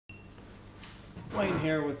Wayne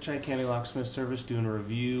here with Tri County Locksmith Service doing a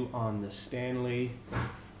review on the Stanley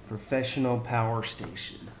Professional Power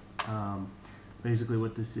Station. Basically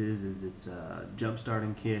what this is it's a jump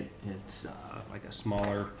starting kit. It's like a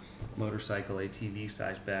smaller motorcycle ATV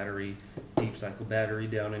size battery, deep cycle battery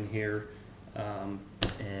down in here,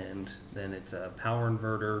 and then it's a power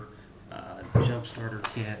inverter, jump starter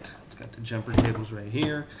kit. It's got the jumper cables right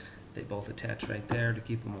here. They both attach right there to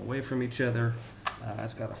keep them away from each other.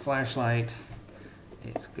 It's got a flashlight.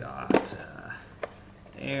 It's got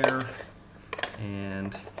air,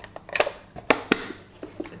 and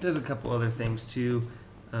it does a couple other things too.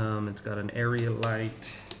 It's got an area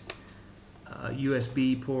light,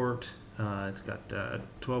 USB port. It's got a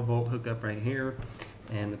 12-volt hookup right here,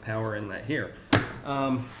 and the power inlet here.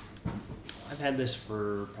 I've had this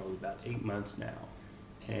for probably about 8 months now,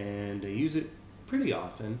 and I use it pretty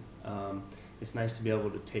often. It's nice to be able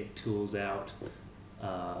to take tools out,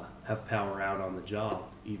 have power out on the job.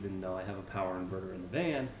 Even though I have a power inverter in the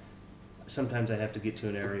van, sometimes I have to get to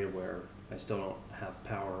an area where I still don't have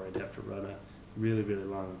power. I'd have to run a really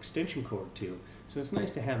long extension cord to. So it's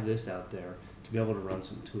nice to have this out there to be able to run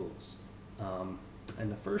some tools.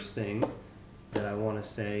 And the first thing that I want to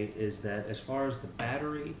say is that as far as the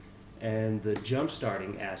battery and the jump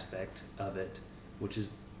starting aspect of it, which is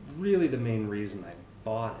really the main reason I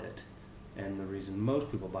bought it and the reason most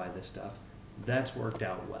people buy this stuff, that's worked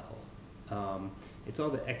out well. It's all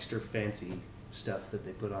the extra fancy stuff that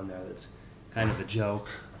they put on there that's kind of a joke.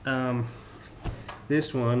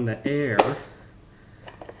 This one, the air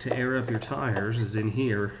to air up your tires, is in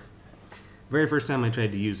here. Very first time I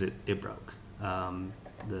tried to use it, it broke. I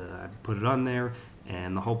put it on there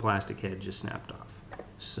and the whole plastic head just snapped off.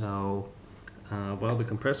 So, well, the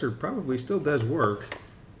compressor probably still does work.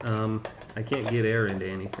 I can't get air into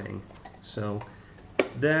anything. So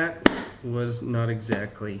that was not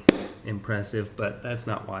exactly impressive, but that's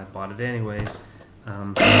not why I bought it anyways.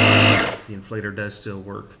 The inflator does still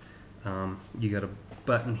work. You got a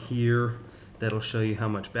button here that'll show you how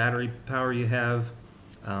much battery power you have.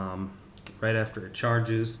 Right after it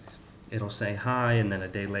charges, it'll say high, and then a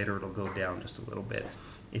day later it'll go down just a little bit.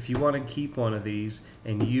 If you want to keep one of these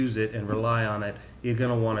and use it and rely on it, you're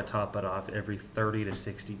going to want to top it off every 30 to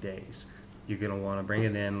 60 days. You're going to want to bring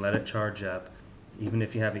it in, let it charge up, even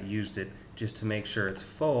if you haven't used it, just to make sure it's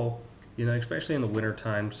full. You know, especially in the winter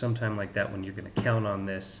time, sometime like that when you're going to count on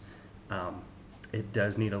this, it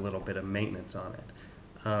does need a little bit of maintenance on it.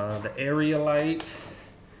 The area light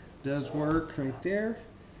does work right there,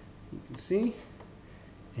 you can see.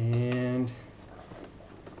 And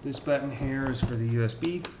this button here is for the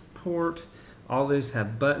USB port. All these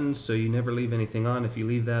have buttons, so you never leave anything on. If you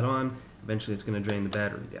leave that on, eventually it's going to drain the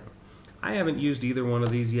battery down. I haven't used either one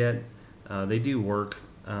of these yet. They do work,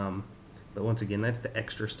 but once again, that's the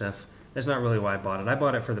extra stuff. That's not really why I bought it. I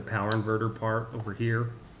bought it for the power inverter part over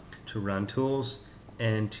here to run tools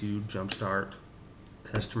and to jumpstart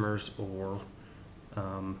customers or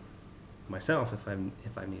myself if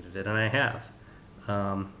I needed it, and I have.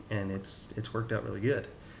 And it's worked out really good.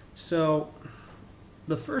 So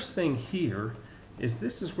the first thing here is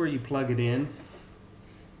this is where you plug it in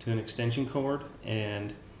to an extension cord,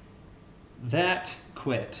 and that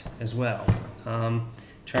quit as well.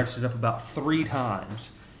 Charged it up about 3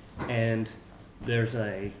 times, and there's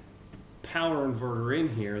a power inverter in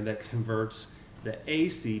here that converts the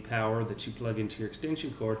AC power that you plug into your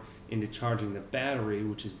extension cord into charging the battery,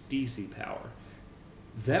 which is DC power.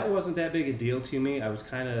 That wasn't that big a deal to me. I was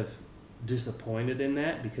kind of disappointed in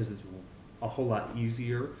that because it's a whole lot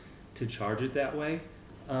easier to charge it that way.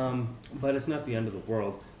 But it's not the end of the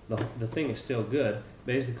world. The thing is still good.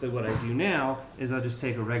 Basically what I do now is I'll just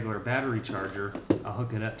take a regular battery charger, I'll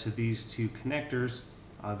hook it up to these 2 connectors,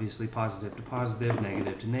 obviously positive to positive,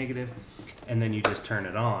 negative to negative, and then you just turn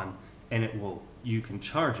it on, and you can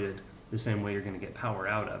charge it the same way you're going to get power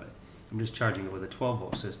out of it. I'm just charging it with a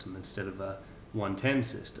 12-volt system instead of a 110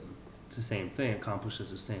 system. It's the same thing, accomplishes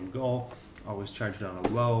the same goal. Always charged on a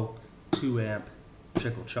low 2 amp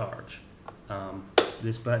trickle charge.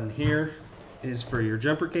 This button here is for your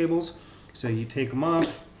jumper cables. So you take them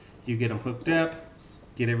off, you get them hooked up,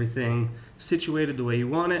 get everything situated the way you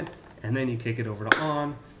want it, and then you kick it over to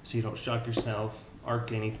on so you don't shock yourself,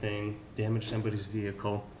 arc anything, damage somebody's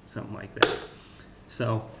vehicle, something like that.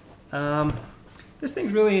 So this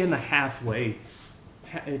thing's really in the halfway.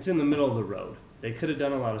 It's in the middle of the road. They could have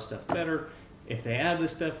done a lot of stuff better. If they add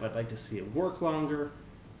this stuff, I'd like to see it work longer.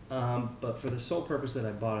 But for the sole purpose that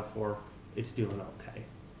I bought it for, it's doing okay.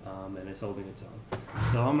 And it's holding its own.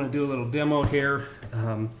 So I'm going to do a little demo here.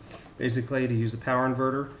 Basically, to use the power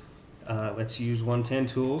inverter, let's use 110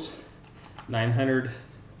 tools, 900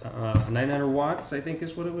 900 watts, I think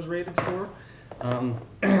is what it was rated for.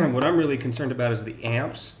 What I'm really concerned about is the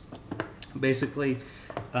amps. Basically,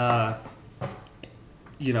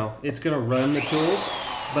 you know, it's going to run the tools,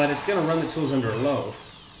 but it's going to run the tools under a load.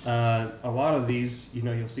 A lot of these, you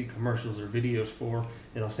know, you'll see commercials or videos for,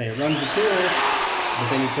 it'll say it runs the tool, but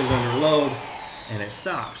then you put it under load and it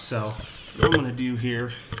stops. So what I'm going to do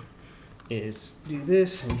here is do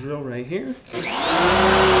this and drill right here.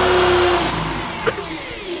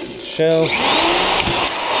 Show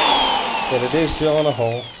that it is drilling a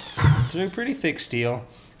hole through pretty thick steel.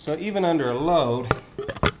 So even under a load,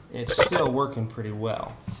 it's still working pretty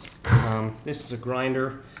well. This is a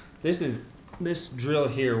grinder. This drill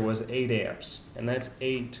here was 8 amps, and that's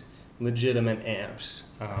 8 legitimate amps.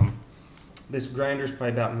 This grinder is probably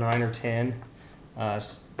about 9 or 10.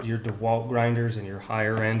 Your DeWalt grinders and your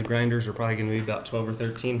higher end grinders are probably going to be about 12 or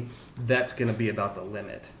 13. That's going to be about the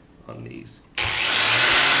limit on these.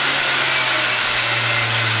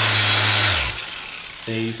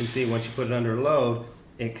 So you can see once you put it under load,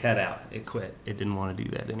 it cut out, it quit. It didn't want to do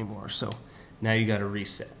that anymore. So now you got to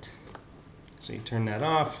reset. So you turn that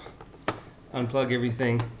off, unplug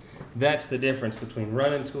everything. That's the difference between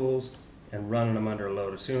running tools and running them under a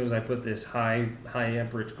load. As soon as I put this high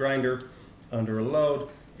amperage grinder under a load,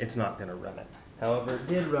 it's not going to run it. However, it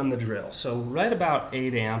did run the drill. So right about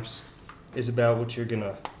 8 amps is about what you're going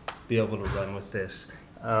to be able to run with this.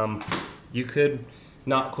 You could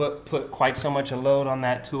not put quite so much a load on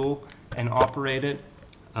that tool and operate it,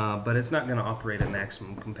 but it's not going to operate at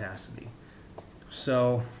maximum capacity.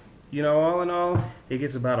 So, you know, all in all, it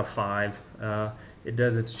gets about a 5. It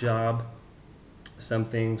does its job. Some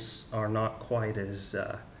things are not quite as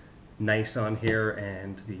nice on here,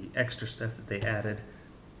 and the extra stuff that they added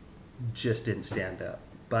just didn't stand up.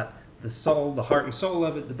 But the soul, the heart and soul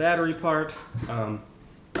of it, the battery part,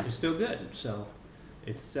 is still good. So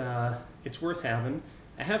it's worth having.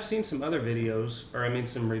 I have seen some other videos, or I mean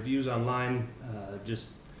some reviews online, just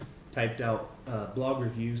typed out blog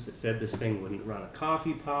reviews that said this thing wouldn't run a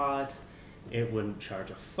coffee pot, it wouldn't charge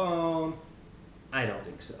a phone. I don't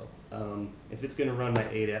think so. If it's going to run my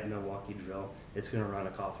 8 amp Milwaukee drill, it's going to run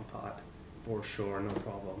a coffee pot for sure, no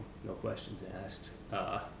problem, no questions asked.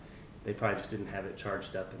 They probably just didn't have it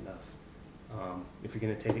charged up enough. If you're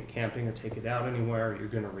going to take it camping or take it out anywhere, you're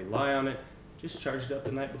going to rely on it, just charge it up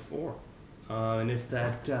the night before. And if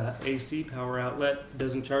that AC power outlet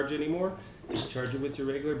doesn't charge anymore, just charge it with your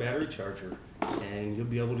regular battery charger and you'll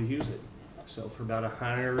be able to use it. So for about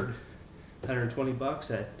 $100,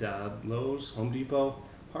 $120 at Lowe's, Home Depot,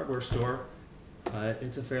 hardware store,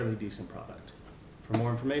 it's a fairly decent product. For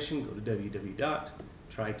more information, go to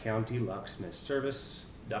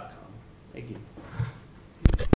www.tricountylocksmithservice.com. Thank you.